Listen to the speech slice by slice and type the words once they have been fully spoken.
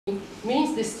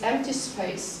means this empty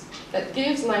space that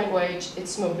gives language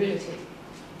its mobility.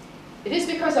 It is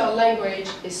because our language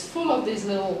is full of these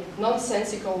little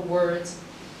nonsensical words,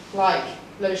 like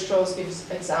Lévi-Strauss gives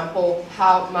example,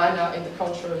 how manna in the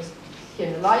cultures he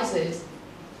analyzes,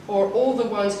 or all the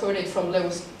ones quoted from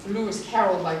Lewis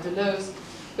Carroll by Deleuze.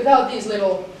 Without these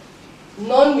little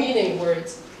non-meaning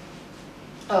words,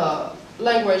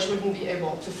 language wouldn't be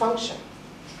able to function.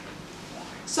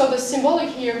 So the symbolic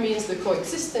here means the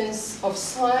coexistence of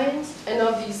signs and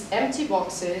of these empty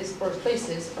boxes or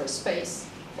places or space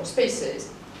or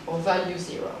spaces or value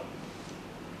zero.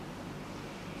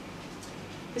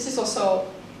 This is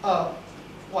also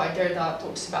why Derrida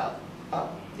talks about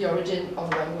the origin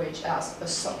of language as a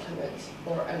supplement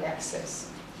or an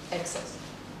excess.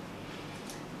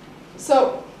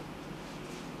 So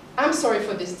I'm sorry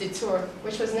for this detour,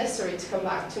 which was necessary to come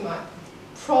back to my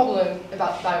problem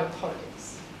about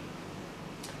biopolitics.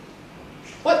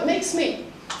 What makes me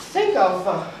think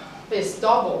of this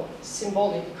double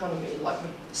symbolic economy, like the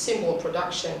symbol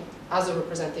production as a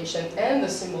representation and the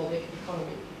symbolic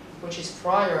economy, which is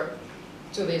prior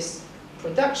to this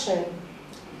production,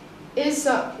 is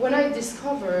when I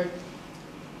discovered,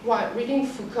 while reading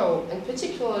Foucault, and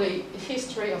particularly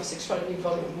History of Sexuality,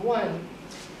 Volume 1,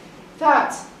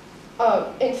 that,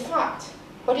 in fact,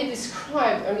 what he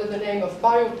described under the name of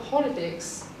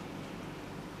biopolitics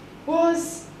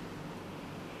was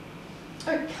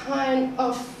a kind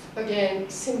of, again,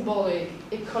 symbolic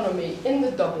economy in the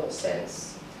double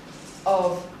sense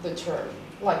of the term,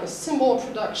 like a symbol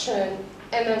production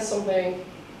and then something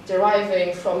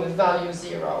deriving from a value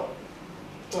zero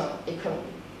economy.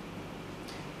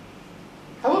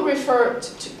 I will refer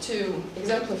to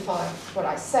exemplify what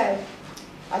I said.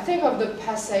 I think of the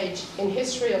passage in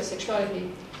History of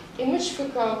Sexuality in which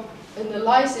Foucault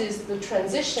analyzes the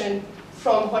transition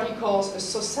from what he calls a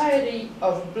society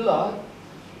of blood,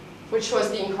 which was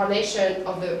the incarnation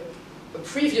of the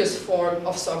previous form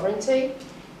of sovereignty,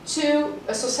 to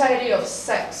a society of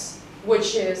sex,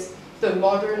 which is the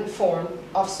modern form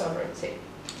of sovereignty.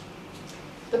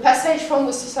 The passage from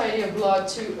the society of blood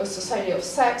to a society of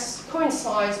sex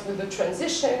coincides with the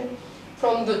transition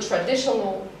from the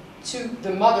traditional to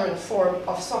the modern form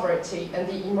of sovereignty and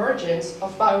the emergence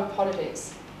of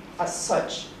biopolitics as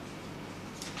such.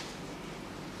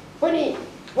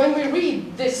 When we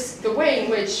read this, the way in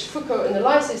which Foucault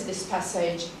analyzes this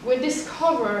passage, we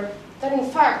discover that in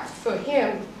fact for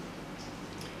him,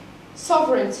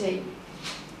 sovereignty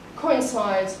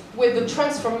coincides with the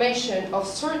transformation of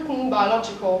certain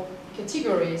biological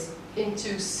categories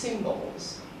into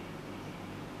symbols.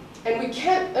 And we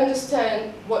can't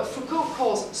understand what Foucault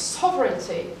calls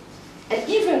sovereignty and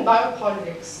even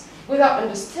biopolitics without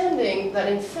understanding that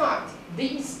in fact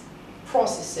these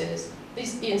processes,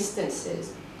 these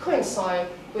instances coincide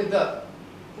with the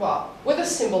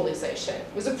symbolization,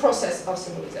 with the process of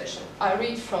symbolization. I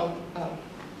read from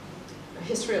A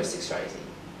History of Sexuality.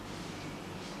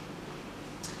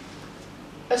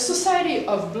 A society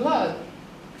of blood,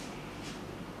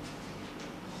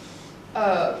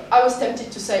 I was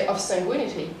tempted to say of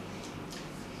sanguinity.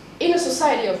 In a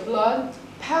society of blood,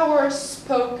 power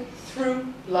spoke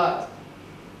through blood.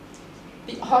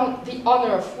 The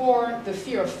honor of war, the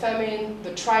fear of famine,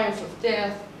 the triumph of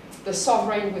death, the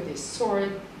sovereign with his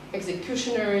sword,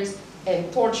 executioners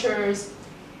and torturers.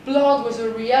 Blood was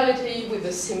a reality with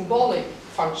a symbolic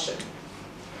function.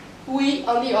 We,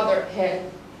 on the other hand,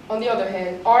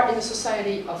 are in a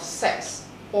society of sex,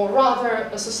 or rather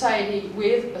a society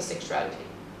with a sexuality.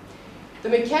 The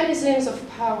mechanisms of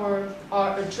power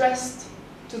are addressed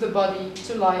to the body,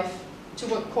 to life, to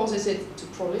what causes it to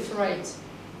proliferate,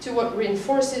 to what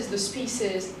reinforces the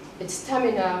species, its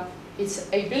stamina, its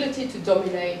ability to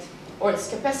dominate, or its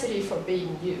capacity for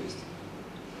being used.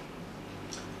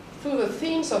 Through the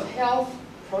themes of health,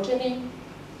 progeny,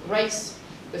 race,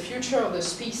 the future of the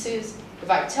species, the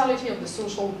vitality of the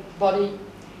social body,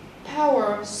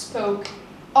 power spoke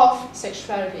of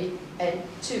sexuality and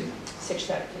to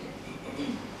sexuality.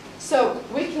 So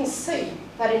we can see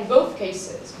that in both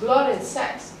cases, blood and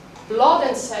sex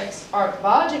are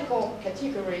biological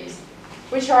categories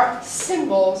which are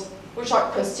symbols, which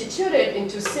are constituted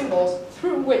into symbols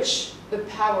through which the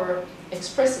power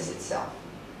expresses itself.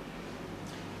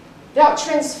 They are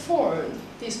transformed,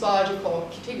 these biological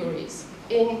categories,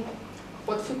 in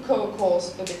what Foucault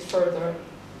calls a bit further,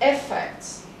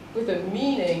 effects with a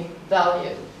meaning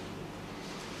value.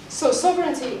 So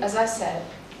sovereignty, as I said,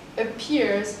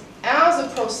 appears as a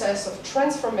process of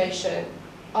transformation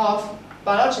of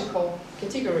biological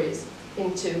categories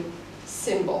into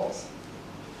symbols.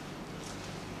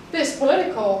 This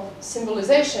political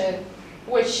symbolization,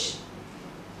 which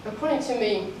according to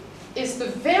me, is the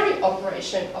very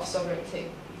operation of sovereignty.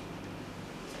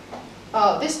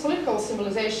 This political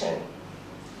symbolization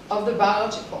of the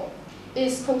biological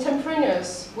is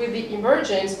contemporaneous with the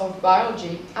emergence of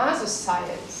biology as a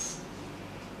science.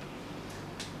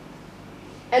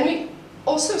 And we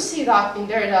also see that in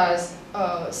Derrida's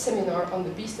seminar on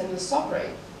the beast and the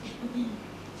sovereign.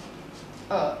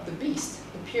 The beast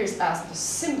appears as the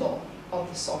symbol of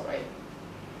the sovereign.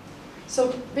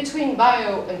 So between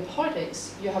bio and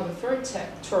politics, you have a third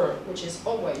term, which is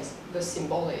always the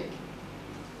symbolic.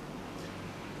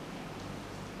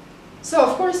 So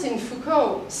of course, in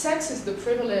Foucault, sex is the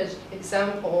privileged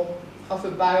example of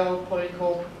a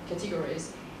biopolitical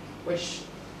categories, which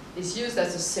is used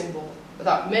as a symbol, but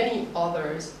there are many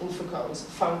others in Foucault's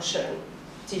function,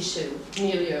 tissue,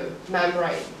 milieu,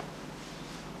 membrane.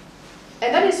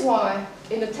 And that is why,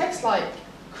 in a text like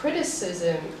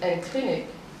Criticism and Clinic,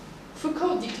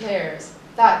 Foucault declares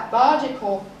that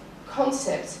biological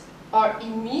concepts are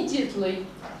immediately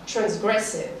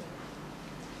transgressive.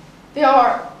 They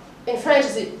are, in French,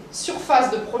 the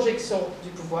surface de projection du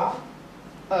pouvoir,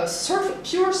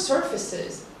 pure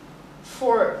surfaces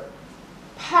for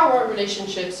power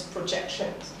relationships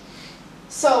projections.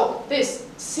 So this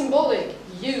symbolic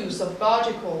use of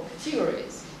biological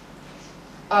categories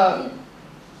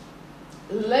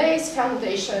lays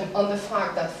foundation on the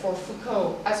fact that for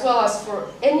Foucault, as well as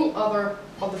for any other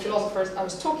of the philosophers I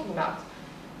was talking about,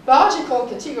 biological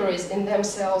categories in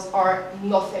themselves are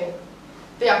nothing.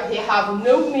 They have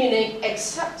no meaning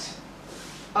except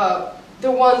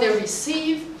the one they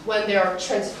receive when they are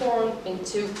transformed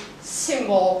into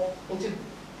symbols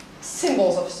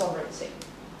of sovereignty.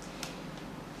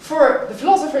 For the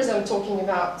philosophers I'm talking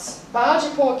about,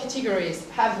 biological categories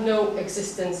have no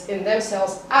existence in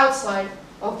themselves outside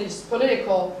of this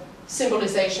political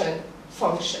symbolization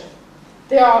function.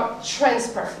 They are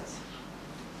transparent.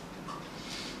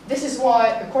 This is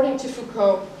why, according to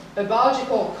Foucault, a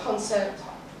biological concept,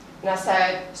 and I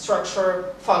said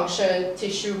structure, function,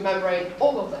 tissue, membrane,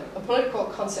 all of them, a political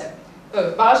concept,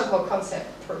 a biological concept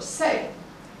per se,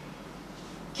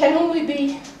 can only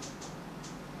be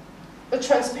a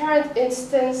transparent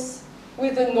instance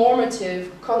with a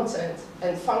normative content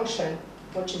and function,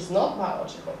 which is not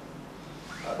biological.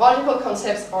 Biological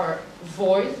concepts are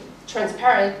void,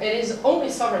 transparent, and it is only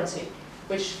sovereignty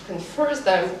which confers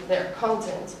them their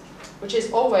content, which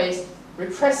is always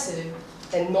repressive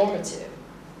and normative.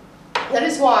 That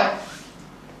is why,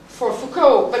 for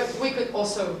Foucault, but we could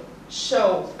also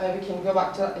show, and we can go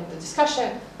back to that in the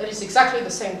discussion, that it's exactly the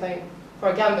same thing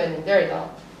for Agamben and Derrida.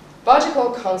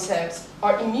 Biological concepts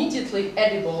are immediately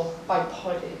edible by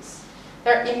politics.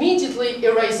 They're immediately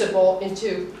erasable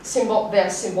into their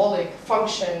symbolic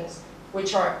functions,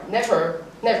 which are never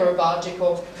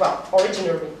biological, well,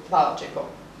 originally biological.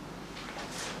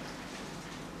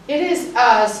 It is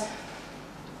as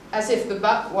if the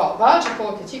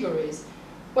biological categories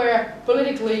were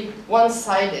politically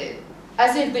one-sided,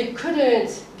 as if they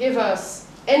couldn't give us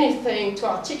anything to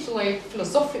articulate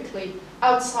philosophically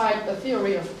outside a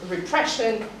theory of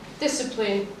repression,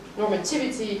 discipline,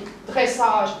 normativity,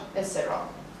 dressage, etc.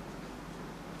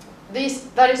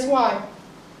 That is why,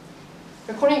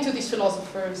 according to these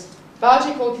philosophers,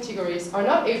 biological categories are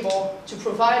not able to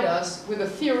provide us with a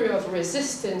theory of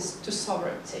resistance to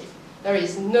sovereignty. There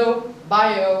is no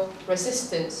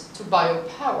bio-resistance to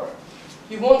biopower.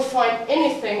 You won't find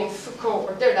anything in Foucault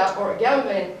or Derrida or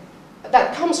Agamben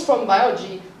that comes from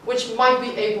biology which might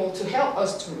be able to help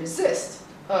us to resist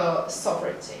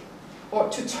sovereignty or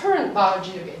to turn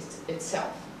biology against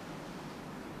itself.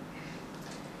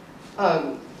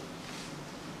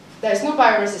 There's no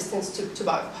bioresistance to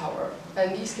biopower,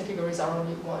 and these categories are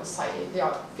only one-sided. They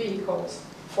are vehicles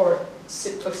for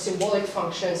symbolic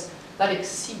functions that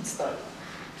exceeds them.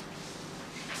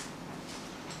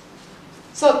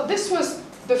 So this was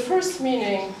the first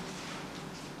meaning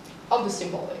of the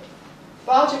symbolic.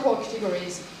 Biological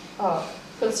categories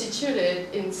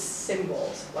constituted in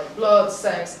symbols like blood,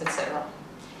 sex, etc.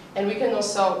 And we can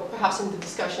also, perhaps in the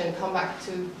discussion, come back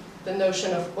to the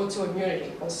notion of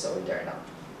autoimmunity also in Derrida,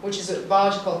 which is a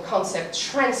biological concept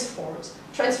transformed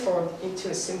into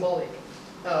a symbolic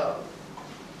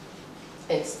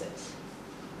instance.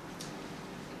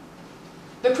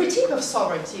 The critique of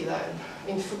sovereignty then,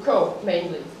 in Foucault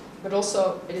mainly, but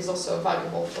also it is also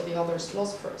valuable for the other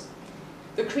philosophers.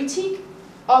 The critique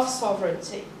of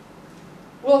sovereignty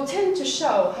will tend to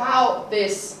show how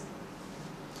this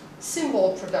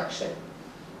symbol production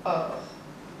of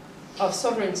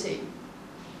sovereignty,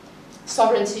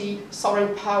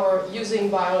 sovereign power using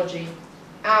biology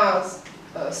as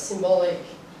a symbolic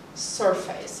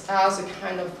surface, as a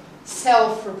kind of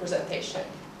self-representation.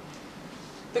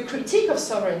 The critique of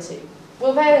sovereignty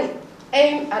will then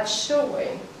aim at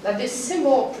showing that this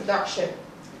symbol production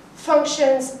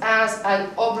functions as an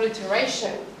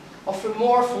obliteration of a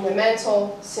more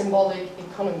fundamental symbolic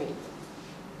economy.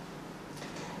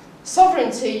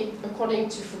 Sovereignty, according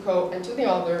to Foucault and to the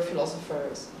other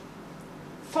philosophers,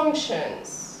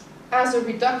 functions as a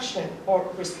reduction or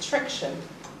restriction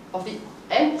of the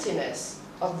emptiness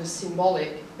of the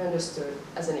symbolic understood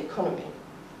as an economy.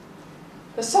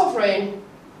 The sovereign,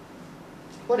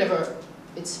 whatever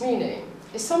its meaning,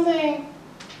 is something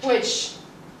which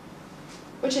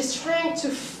is trying to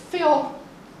fill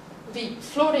the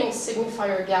floating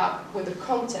signifier gap with the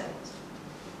content,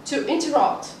 to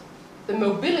interrupt the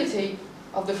mobility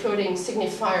of the floating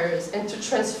signifiers and to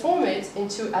transform it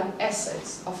into an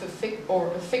essence of a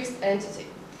fixed entity.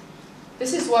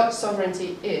 This is what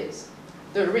sovereignty is,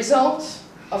 the result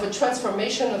of a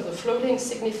transformation of the floating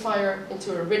signifier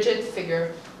into a rigid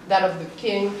figure, that of the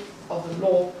king, of the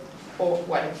law, or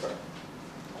whatever.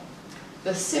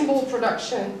 The symbol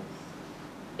production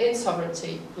in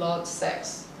sovereignty, blood,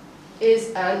 sex,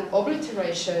 is an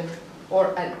obliteration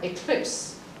or an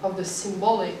eclipse of the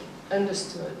symbolic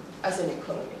understood as an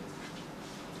economy.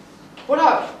 What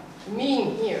I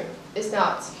mean here is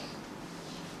that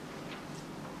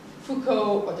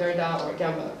Foucault or Derrida or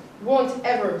Gamma won't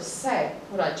ever say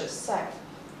what I just said.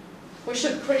 We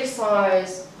should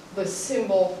criticize the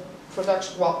symbol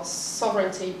production, well,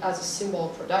 sovereignty as a symbol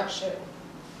production.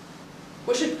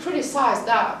 We should criticize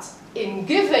that in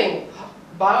giving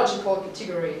biological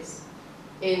categories,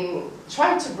 in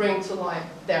trying to bring to life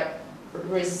their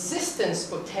resistance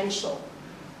potential.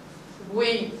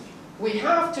 We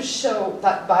have to show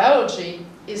that biology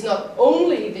is not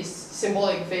only this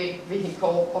symbolic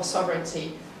vehicle of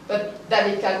sovereignty, but that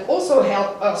it can also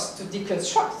help us to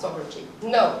deconstruct sovereignty.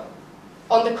 No.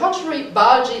 On the contrary,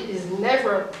 biology is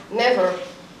never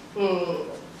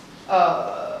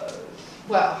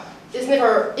is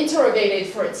never interrogated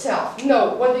for itself.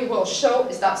 No, what they will show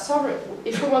is that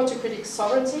if we want to critique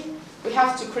sovereignty, we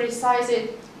have to criticize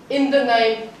it in the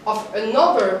name of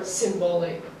another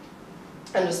symbolic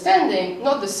understanding,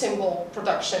 not the symbol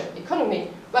production economy,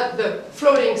 but the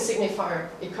floating signifier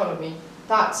economy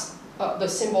that the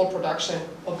symbol production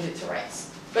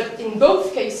obliterates. But in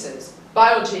both cases,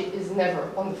 biology is never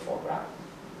on the foreground.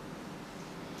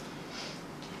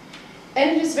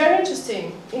 And it is very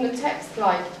interesting in a text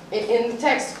in the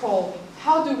text called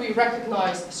How Do We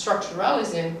Recognize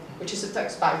Structuralism, which is a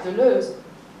text by Deleuze,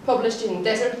 published in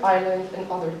Desert Island and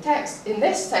other texts. In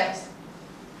this text,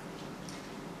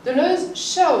 Deleuze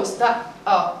shows that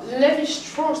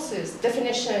Lévi-Strauss's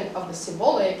definition of the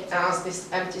symbolic as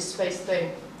this empty space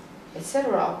thing,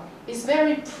 etc., is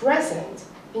very present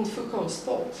in Foucault's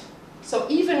thought. So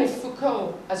even if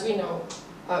Foucault, as we know,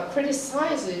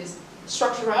 criticizes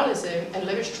structuralism and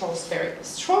Lévi-Strauss very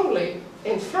strongly,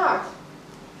 in fact,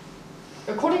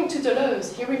 according to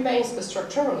Deleuze, he remains a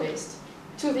structuralist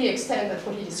to the extent that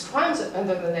what he describes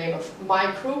under the name of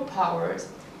micro-powers,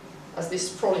 as this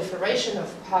proliferation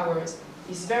of powers,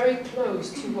 is very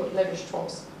close to what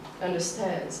Lévi-Strauss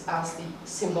understands as the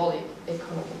symbolic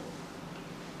economy.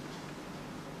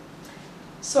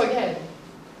 So again,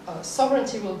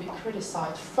 sovereignty will be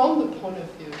criticized from the point of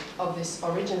view of this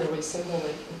originally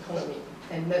symbolic economy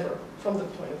and never from the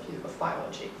point of view of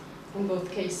biology. In both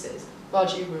cases,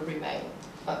 biology will remain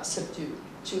subdued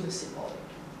to the symbolic.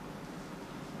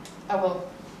 I will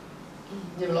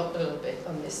develop a little bit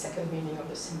on this second meaning of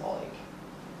the symbolic.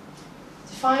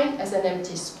 Defined as an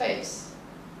empty space,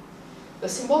 the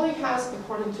symbolic has,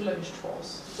 according to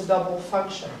Lévi-Strauss, a double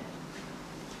function.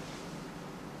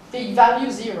 The value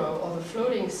zero of the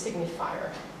floating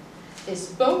signifier is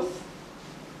both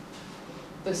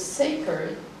the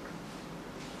sacred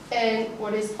and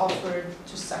what is offered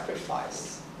to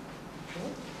sacrifice.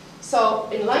 So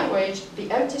in language,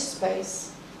 the empty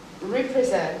space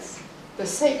represents the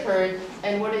sacred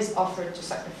and what is offered to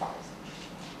sacrifice.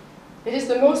 It is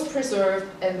the most preserved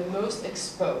and the most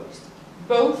exposed,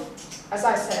 both, as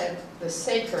I said, the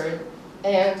sacred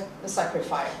and the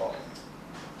sacrificable.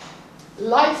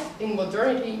 Life in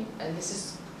modernity, and this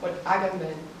is what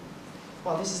Agamben,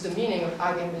 well, this is the meaning of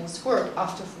Agamben's work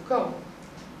after Foucault.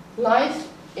 Life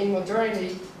in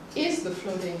modernity is the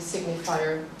floating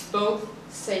signifier, both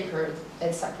sacred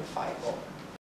and sacrificable.